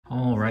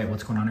All right,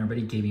 what's going on,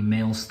 everybody? Gaby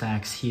Mail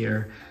Stacks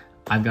here.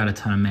 I've got a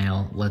ton of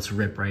mail. Let's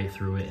rip right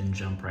through it and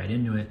jump right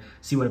into it.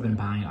 See what I've been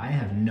buying. I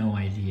have no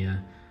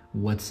idea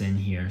what's in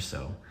here,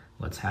 so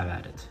let's have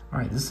at it. All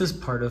right, this is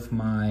part of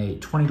my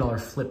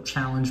 $20 flip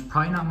challenge.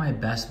 Probably not my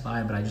best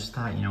buy, but I just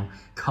thought,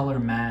 color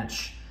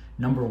match,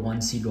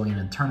 #1 seed going in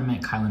a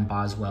tournament, Kylan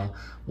Boswell.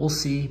 We'll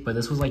see, but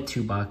this was like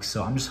 $2,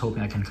 so I'm just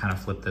hoping I can kind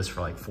of flip this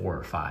for like 4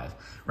 or 5.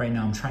 Right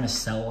now, I'm trying to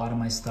sell a lot of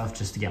my stuff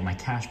just to get my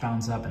cash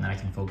balance up, and then I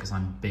can focus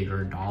on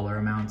bigger dollar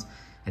amounts.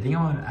 I think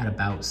I'm at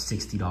about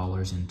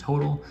 $60 in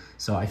total,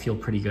 so I feel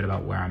pretty good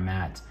about where I'm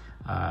at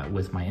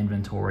with my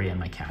inventory and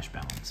my cash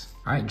balance.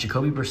 All right,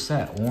 Jacoby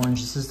Brissett,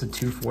 orange. This is the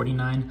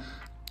 $249,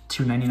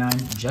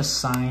 $299. Just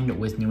signed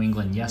with New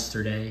England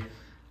yesterday.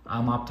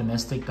 I'm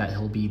optimistic that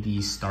he'll be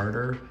the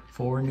starter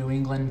for New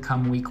England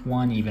come week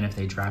 1, even if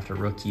they draft a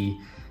rookie.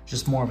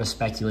 Just more of a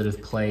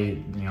speculative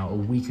play. A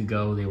week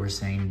ago they were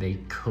saying they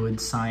could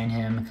sign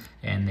him,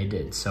 and they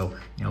did. So,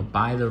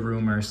 buy the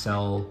rumor,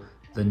 sell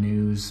the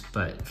news,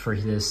 but for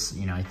this,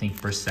 I think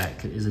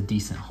Brissett is a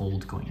decent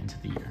hold going into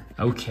the year.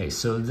 Okay,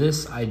 so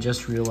this I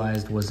just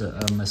realized was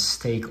a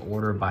mistake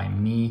order by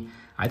me.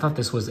 I thought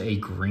this was a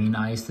green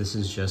ice. This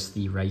is just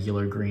the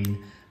regular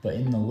green, but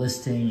in the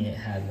listing it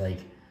had like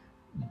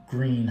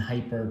green,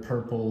 hyper,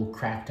 purple,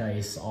 cracked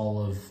ice,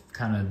 all of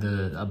kind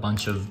of a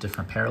bunch of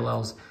different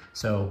parallels.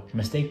 So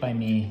mistake by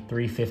me,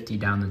 $350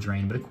 down the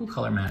drain, but a cool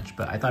color match.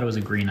 But I thought it was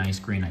a green ice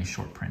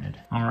short printed.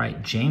 All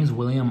right, James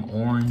William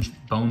orange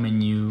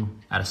Bowman U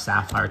at a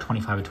Sapphire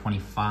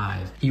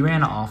 25/25. He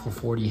ran an awful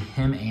 40,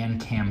 him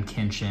and Cam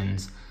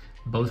Kinchins.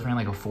 Both ran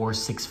like a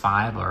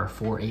 4.65 or a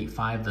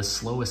 4.85. The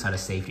slowest out of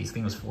safeties, I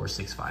think it was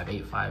 4.65.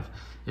 8.5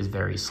 is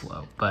very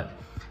slow. But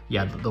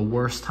yeah, the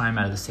worst time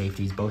out of the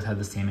safeties, both had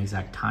the same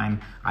exact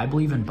time. I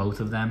believe in both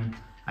of them.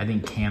 I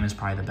think Cam is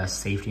probably the best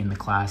safety in the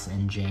class,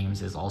 and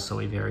James is also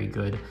a very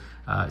good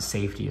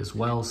safety as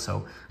well.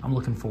 So I'm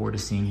looking forward to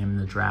seeing him in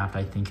the draft.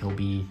 I think he'll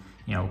be,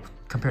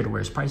 compared to where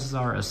his prices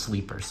are, a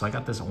sleeper. So I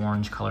got this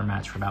orange color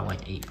match for about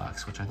like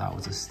 $8, which I thought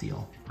was a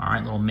steal. All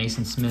right, little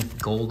Mason Smith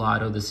gold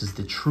auto. This is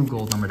the true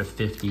gold number to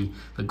 50.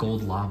 The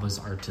gold lavas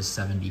are to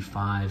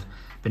 75.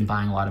 Been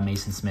buying a lot of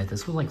Mason Smith.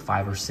 This was like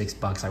 $5 or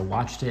 $6. I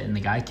watched it and the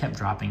guy kept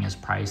dropping his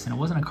price, and it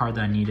wasn't a card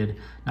that I needed.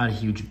 Not a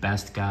huge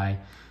best guy,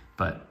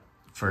 but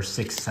for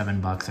 $6,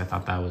 $7, I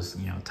thought that was,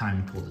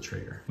 time to pull the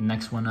trigger.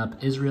 Next one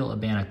up, Israel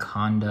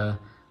Abanaconda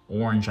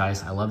orange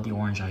ice. I love the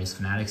orange ice.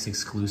 Fanatics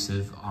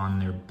exclusive on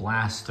their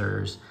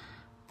blasters.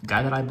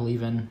 Guy that I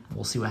believe in.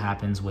 We'll see what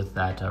happens with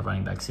that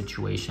running back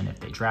situation if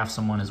they draft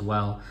someone as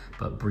well.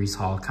 But Breece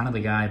Hall, kind of the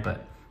guy,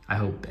 but I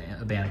hope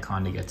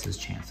Abanaconda gets his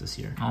chance this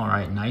year. All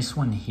right, nice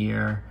one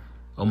here.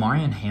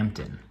 Omarion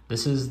Hampton.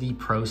 This is the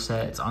pro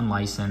set. It's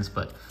unlicensed,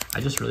 but I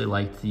just really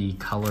like the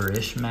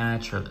color-ish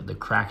match or the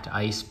cracked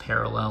ice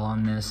parallel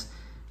on this.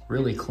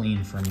 Really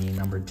clean for me,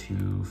 number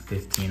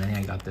 215. I think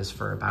I got this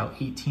for about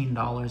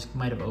 $18.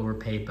 Might have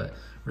overpaid, but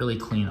really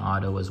clean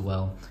auto as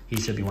well. He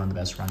should be one of the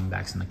best running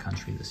backs in the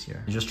country this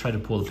year. I just tried to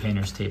pull the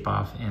painter's tape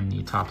off and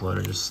the top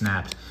loader just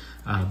snapped.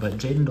 But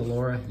Jaden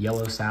Delora,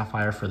 yellow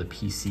sapphire for the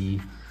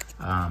PC.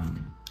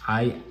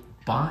 I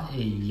bought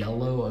a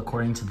yellow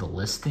according to the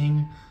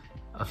listing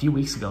a few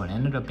weeks ago and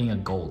ended up being a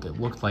gold. It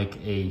looked like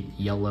a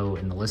yellow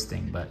in the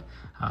listing, but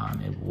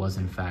it was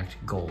in fact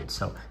gold.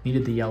 So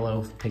needed the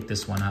yellow, picked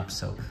this one up.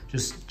 So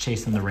just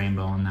chasing the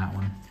rainbow on that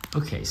one.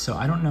 Okay, so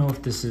I don't know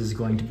if this is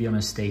going to be a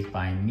mistake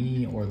by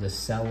me or the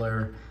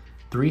seller.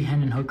 3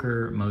 Hendon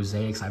Hooker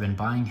mosaics. I've been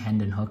buying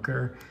Hendon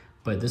Hooker,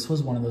 but this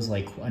was one of those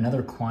like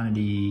another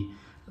quantity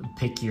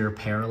pick your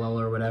parallel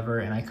or whatever,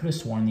 and I could have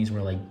sworn these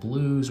were like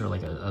blues or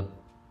like a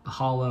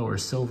hollow or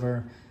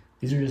silver.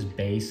 These are just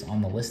base.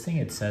 On the listing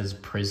it says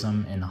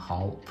prisms and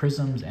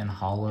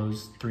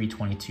hollows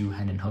 322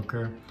 Hendon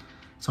Hooker.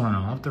 So I don't know,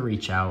 I'll have to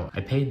reach out.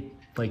 I paid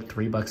like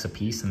 $3 a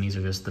piece, and these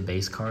are just the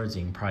base cards.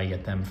 You can probably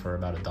get them for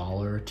about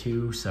 $1 or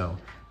 $2. So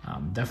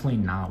definitely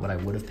not what I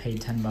would have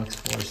paid $10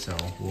 for, so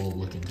we'll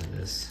look into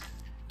this.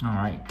 All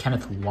right,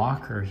 Kenneth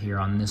Walker here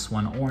on this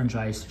one. Orange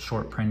ice,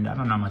 short print. I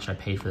don't know how much I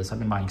paid for this. I've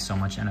been buying so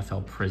much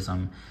NFL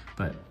Prism,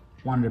 but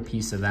wanted a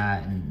piece of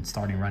that and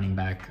starting running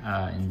back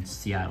in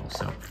Seattle,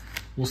 so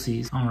we'll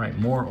see. All right,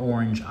 more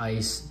orange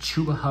ice.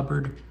 Chuba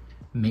Hubbard,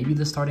 maybe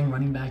the starting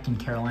running back in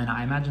Carolina.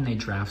 I imagine they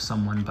draft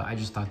someone, but I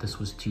just thought this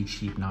was too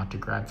cheap not to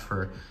grab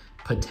for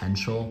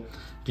potential.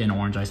 Again,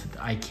 orange ice.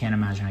 I can't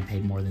imagine I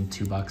paid more than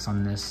 $2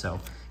 on this, so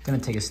gonna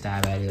take a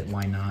stab at it.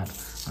 Why not?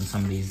 On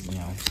some of these,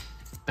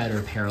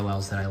 better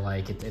parallels that I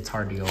like. It's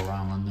hard to go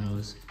wrong on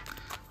those.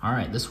 All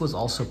right, this was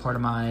also part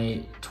of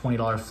my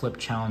 $20 flip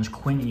challenge.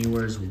 Quinn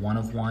Ewers, 1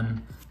 of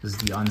 1. This is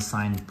the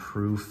unsigned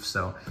proof.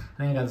 So I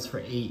think I got this for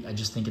 8. I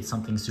just think it's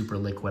something super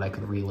liquid I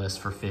could relist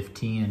for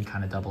 15 and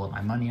kind of double up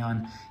my money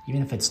on.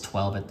 Even if it's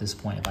 12 at this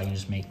point, if I can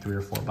just make $3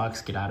 or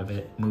 $4, get out of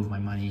it, move my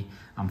money,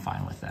 I'm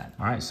fine with that.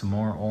 All right, some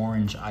more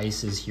orange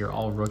ices here,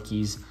 all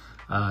rookies.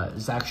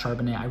 Zach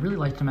Charbonnet, I really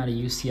liked him out of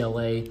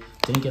UCLA.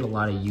 Didn't get a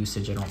lot of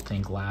usage, I don't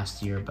think,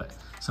 last year, but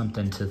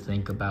something to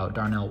think about.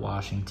 Darnell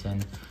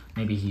Washington,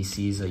 maybe he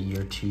sees a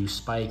year 2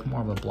 spike,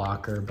 more of a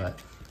blocker, but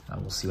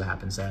we'll see what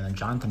happens there. And then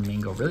Jonathan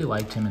Mingo, really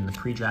liked him in the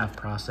pre-draft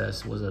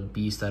process, was a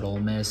beast at Ole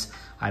Miss.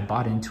 I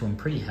bought into him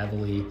pretty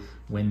heavily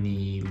when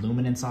the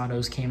Luminance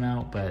autos came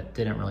out, but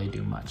didn't really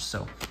do much.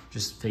 So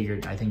just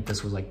figured, I think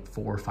this was like $4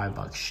 or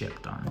 $5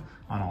 shipped on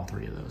all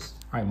three of those.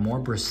 All right, more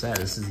Brissett.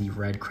 This is the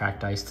red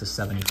cracked ice to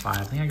 75.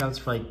 I think I got this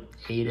for like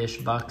 $8-ish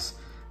bucks.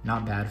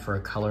 Not bad for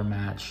a color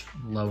match,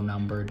 low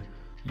numbered.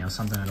 You know,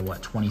 something out of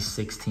what,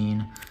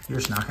 2016. You're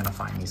just not gonna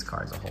find these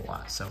cards a whole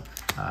lot. So,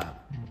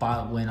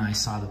 but when I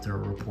saw that there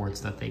were reports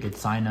that they could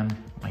sign them,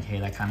 I'm like, hey,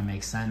 that kind of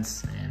makes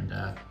sense. And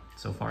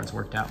so far it's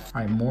worked out.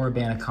 All right, more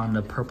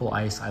Anaconda Purple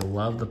Ice. I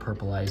love the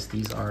Purple Ice.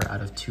 These are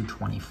out of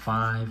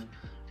 225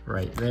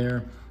 right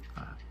there.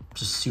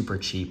 Just super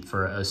cheap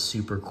for a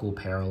super cool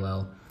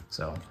parallel.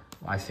 So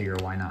I figure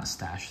why not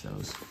stash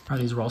those. All right,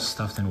 these were all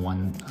stuffed in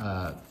one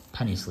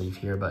penny sleeve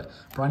here, but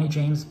Bronny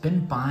James,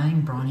 been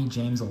buying Bronny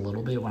James a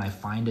little bit when I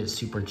find it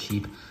super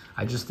cheap.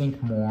 I just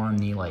think more on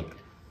the like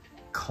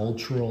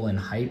cultural and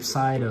hype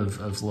side of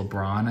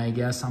LeBron, I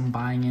guess I'm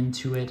buying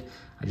into it.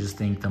 I just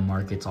think the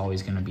market's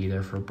always gonna be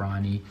there for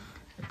Bronny.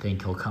 I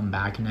think he'll come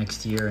back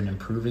next year and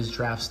improve his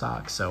draft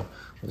stock, so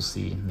we'll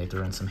see. They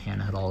throw in some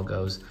hand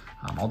Hidalgos.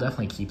 I'll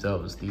definitely keep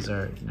those. These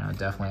are, you know,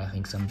 definitely I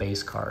think some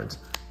base cards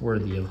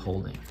worthy of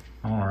holding.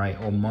 All right,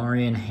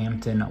 Omarion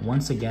Hampton,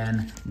 once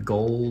again,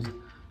 gold,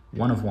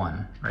 1 of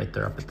 1 right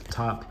there up at the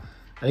top.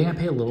 I think I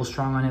paid a little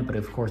strong on it, but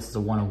of course it's a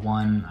 1 of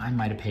 1. I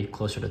might have paid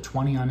closer to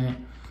 20 on it.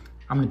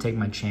 I'm gonna take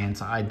my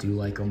chance. I do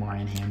like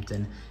Omarion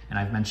Hampton, and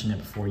I've mentioned it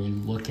before. You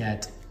look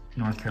at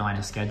North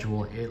Carolina's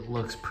schedule, it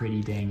looks pretty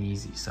dang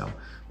easy, so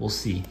we'll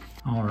see.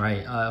 All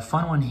right,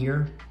 fun one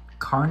here,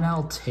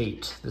 Carnell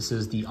Tate. This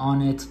is the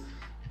On It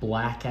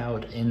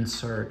blackout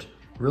insert.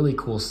 Really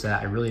cool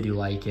set, I really do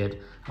like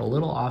it. A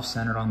little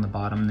off-centered on the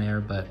bottom there,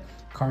 but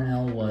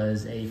Carnell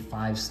was a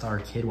 5-star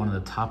kid, one of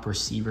the top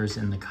receivers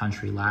in the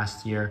country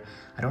last year.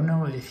 I don't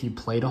know if he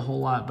played a whole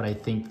lot, but I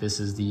think this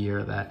is the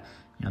year that,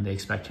 you know, they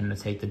expect him to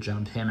take the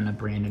jump, him and a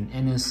Brandon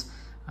Inniss.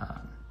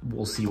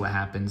 We'll see what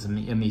happens.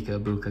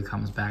 Emeka Ibuka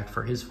comes back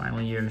for his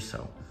final year,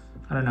 so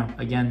I don't know.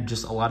 Again,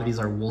 just a lot of these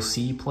are we'll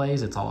see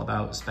plays. It's all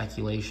about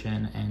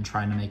speculation and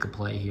trying to make a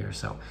play here.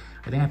 So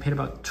I think I paid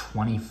about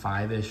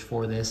 25-ish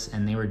for this,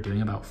 and they were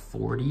doing about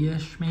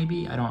 40-ish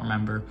maybe. I don't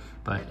remember,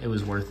 but it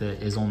was worth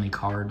it. His only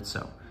card,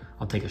 so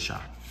I'll take a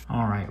shot.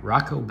 All right,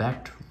 Rocco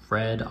Becht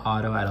red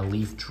auto at a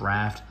Leaf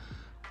draft.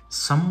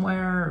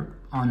 Somewhere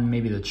on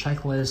maybe the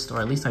checklist, or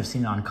at least I've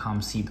seen it on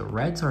ComC, the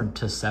reds are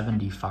to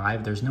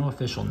 75. There's no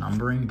official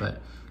numbering,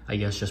 but I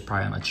guess just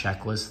probably on the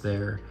checklist,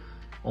 they're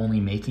only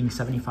making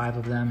 75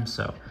 of them.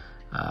 So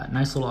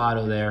nice little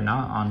auto there,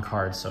 not on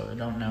card, so I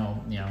don't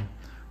know, you know,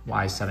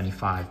 why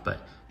 75,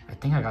 but I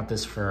think I got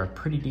this for a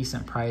pretty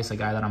decent price. A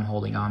guy that I'm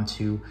holding on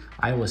to.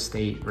 Iowa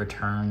State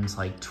returns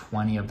like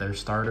 20 of their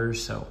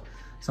starters, so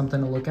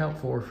something to look out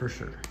for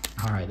sure.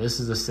 All right,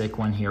 this is a sick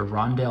one here.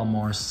 Rondale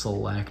Moore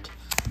Select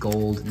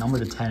Gold, number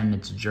to 10 in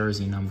its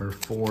jersey number,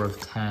 4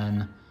 of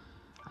 10.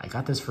 I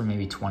got this for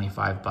maybe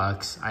 25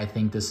 bucks. I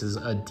think this is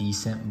a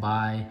decent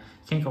buy.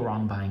 Can't go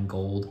wrong buying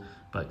gold,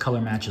 but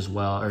color match as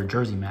well, or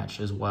jersey match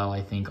as well,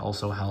 I think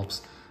also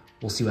helps.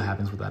 We'll see what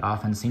happens with that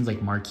offense. Seems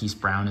like Marquise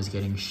Brown is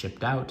getting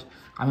shipped out.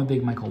 I'm a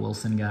big Michael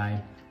Wilson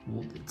guy.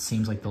 It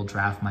seems like they'll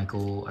draft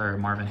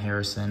Marvin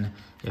Harrison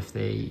if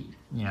they,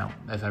 you know,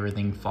 if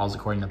everything falls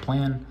according to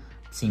plan.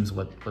 It seems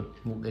what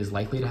is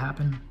likely to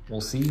happen.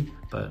 We'll see,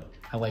 but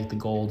I like the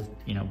gold,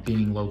 you know,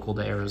 being local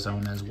to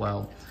Arizona as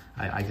well.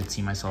 I could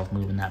see myself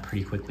moving that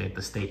pretty quickly at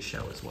the state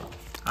show as well.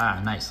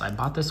 Ah, nice. I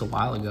bought this a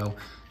while ago.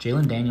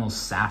 Jalen Daniels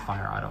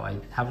Sapphire auto. I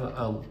have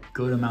a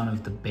good amount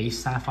of the base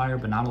Sapphire,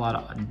 but not a lot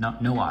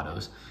of, no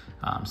autos.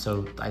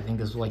 So I think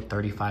this was like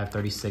 35,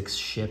 36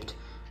 shipped.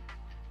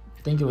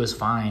 I think it was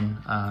fine.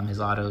 His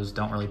autos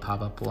don't really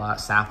pop up a lot.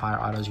 Sapphire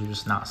autos you're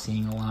just not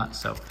seeing a lot.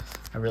 So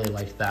I really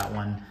liked that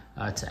one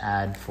to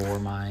add for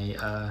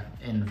my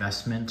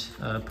investment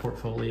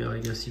portfolio, I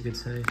guess you could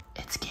say.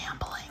 It's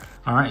gambling.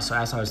 All right, so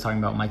as I was talking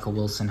about Michael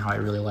Wilson, how I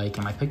really like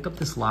him, I picked up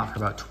this lot for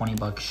about 20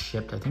 bucks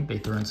shipped. I think they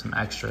threw in some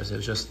extras. It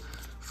was just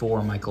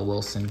 4 Michael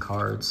Wilson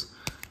cards.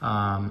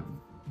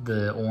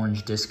 The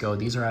orange disco,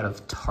 these are out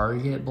of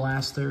Target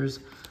blasters.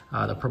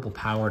 The purple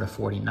power to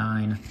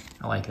 49,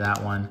 I like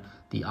that one.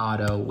 The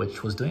auto,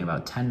 which was doing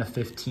about 10 to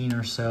 15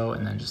 or so,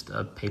 and then just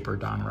a paper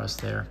Donruss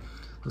there.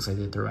 Looks like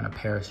they threw in a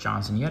Paris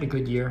Johnson. He had a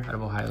good year out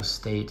of Ohio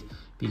State.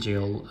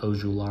 BJ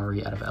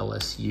Ojulari out of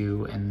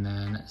LSU, and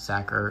then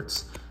Zach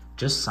Ertz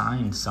just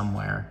signed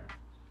somewhere.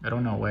 I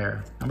don't know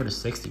where. Number to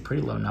 60,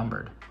 pretty low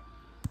numbered.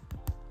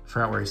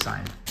 Forgot where he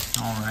signed.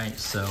 All right,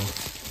 so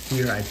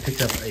here I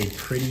picked up a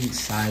pretty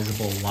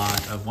sizable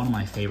lot of one of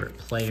my favorite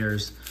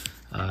players,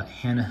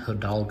 Hannah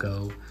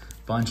Hidalgo,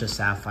 bunch of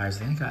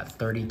sapphires. I think I got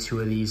 32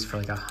 of these for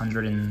like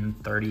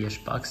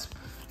 130-ish bucks,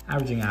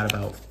 averaging out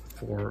about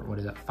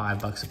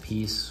 $5 a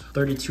piece.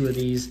 32 of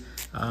these.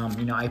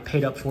 You know, I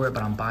paid up for it,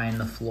 but I'm buying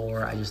the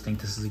floor. I just think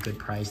this is a good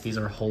price. These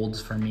are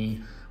holds for me.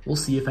 We'll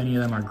see if any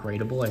of them are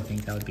gradable. I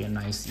think that would be a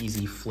nice,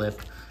 easy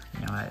flip.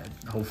 You know,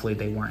 hopefully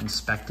they weren't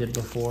inspected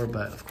before,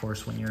 but of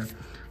course, when you're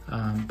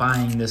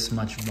buying this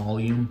much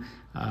volume.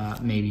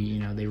 Maybe, you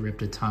know, they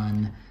ripped a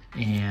ton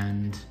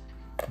and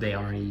they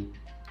already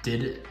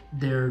did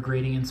their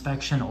grading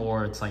inspection,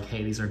 or it's like,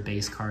 hey, these are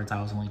base cards.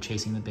 I was only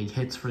chasing the big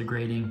hits for the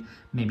grading.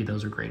 Maybe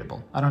those are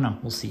gradable. I don't know,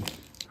 we'll see.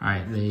 All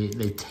right,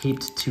 they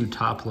taped 2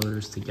 top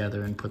loaders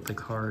together and put the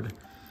card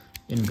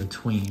in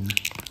between,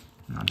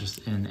 not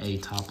just in a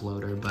top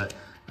loader, but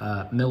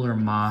Miller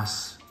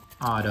Moss,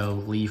 Auto,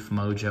 Leaf,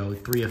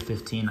 Mojo, 3 of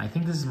 15. I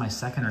think this is my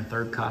 2nd or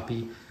 3rd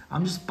copy.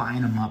 I'm just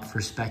buying them up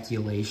for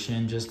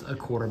speculation, just a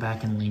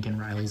quarterback in Lincoln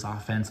Riley's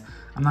offense.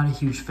 I'm not a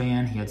huge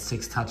fan. He had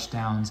 6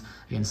 touchdowns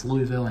against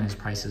Louisville and his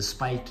prices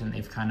spiked and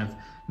they've kind of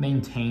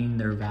maintained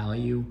their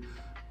value.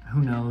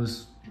 Who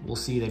knows? We'll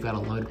see. They've got a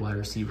loaded wide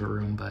receiver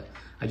room, but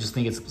I just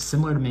think it's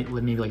similar to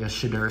maybe like a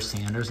Shadur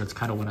Sanders. That's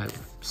kind of what I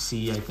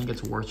see. I think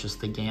it's worth just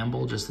the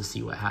gamble just to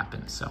see what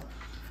happens. So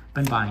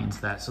been buying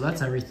into that. So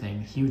that's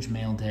everything. Huge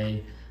mail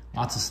day.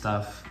 Lots of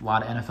stuff, a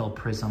lot of NFL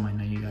Prism. I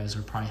know you guys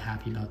are probably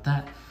happy about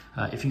that.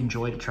 If you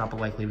enjoyed it, drop a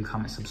like, leave a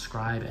comment,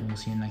 subscribe, and we'll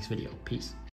see you in the next video. Peace.